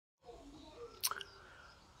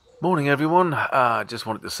Morning, everyone. Just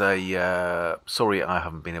wanted to say sorry I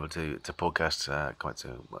haven't been able to podcast quite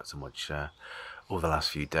so much over the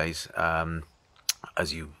last few days.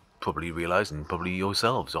 As you probably realise, and probably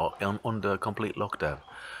yourselves are under complete lockdown.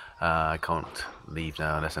 I can't leave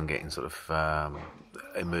now unless I'm getting sort of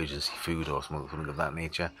emergency food or something of that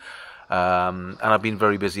nature. And I've been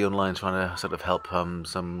very busy online trying to sort of help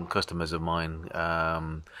some customers of mine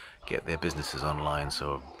get their businesses online.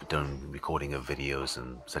 So done recording of videos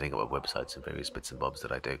and setting up websites and various bits and bobs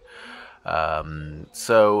that I do.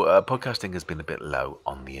 So podcasting has been a bit low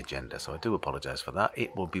on the agenda, so I do apologise for that.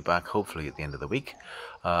 It will be back hopefully at the end of the week.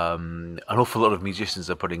 An awful lot of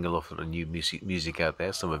musicians are putting a lot of new music out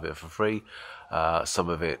there, some of it for free, some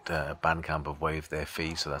of it Bandcamp have waived their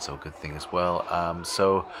fee, so that's a good thing as well.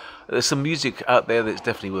 So there's some music out there that's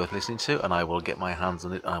definitely worth listening to, and I will get my hands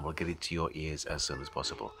on it and I will get it to your ears as soon as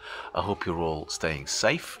possible. I hope you're all staying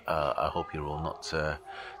safe. I hope you're all not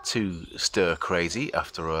too stir crazy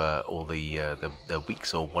after all the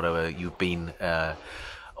weeks or whatever you've been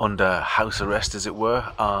under house arrest, as it were.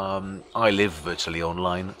 I live virtually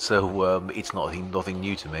online, so it's nothing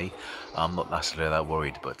new to me. I'm not necessarily that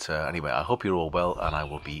worried, but anyway, I hope you're all well, and I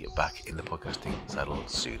will be back in the podcasting saddle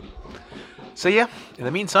soon. So yeah, in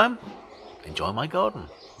the meantime, enjoy my garden.